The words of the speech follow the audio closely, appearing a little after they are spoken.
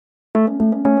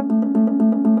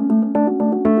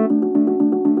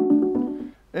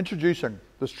Introducing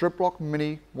the Striplox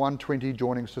Mini 120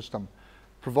 joining system.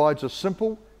 Provides a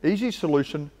simple, easy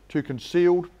solution to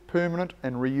concealed, permanent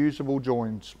and reusable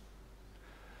joins.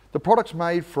 The product's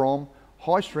made from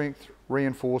high-strength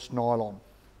reinforced nylon,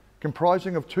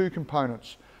 comprising of two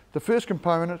components. The first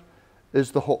component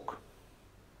is the hook.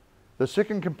 The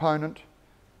second component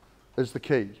is the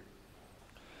key.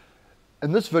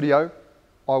 In this video,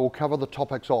 I will cover the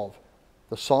topics of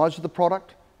the size of the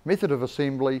product, method of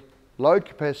assembly, load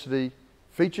capacity,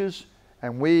 features,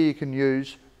 and where you can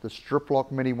use the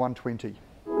Striplox Mini 120.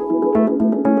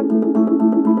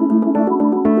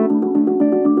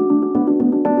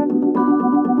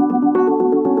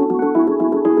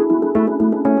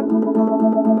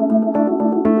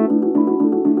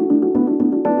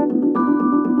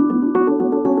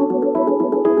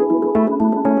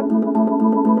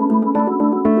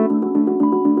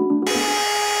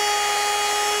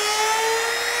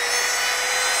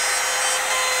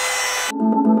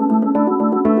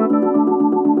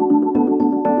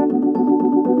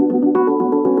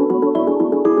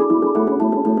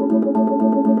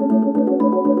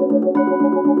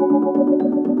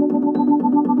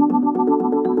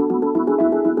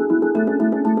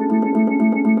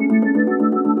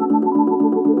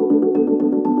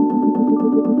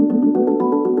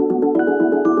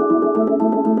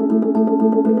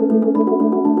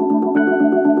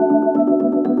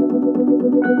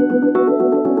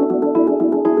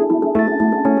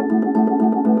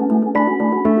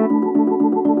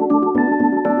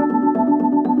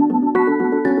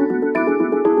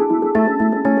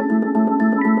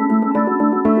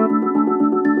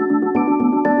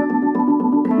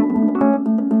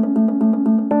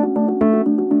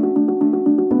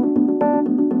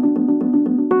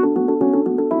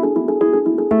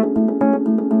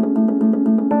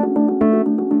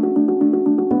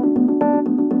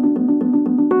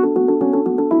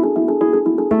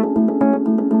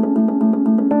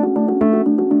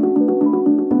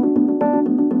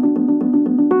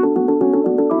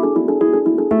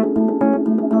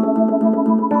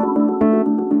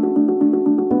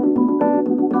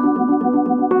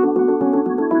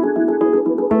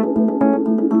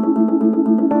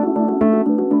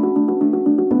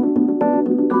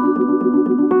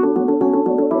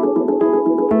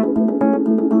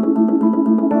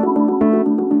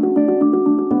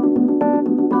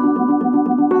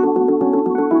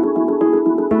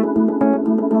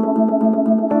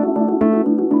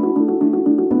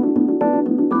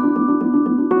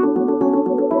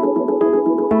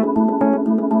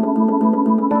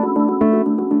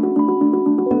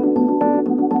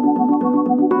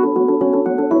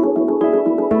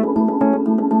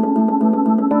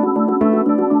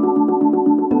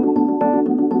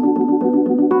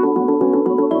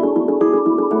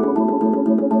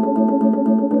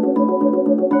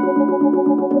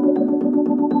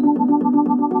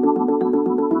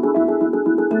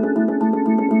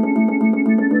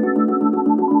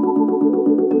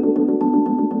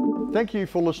 Thank you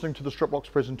for listening to the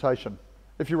Striplox presentation.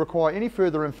 If you require any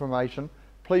further information,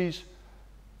 please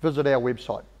visit our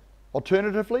website.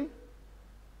 Alternatively,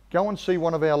 go and see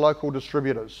one of our local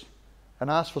distributors and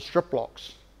ask for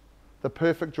Striplox, the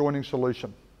perfect joining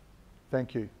solution.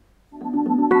 Thank you.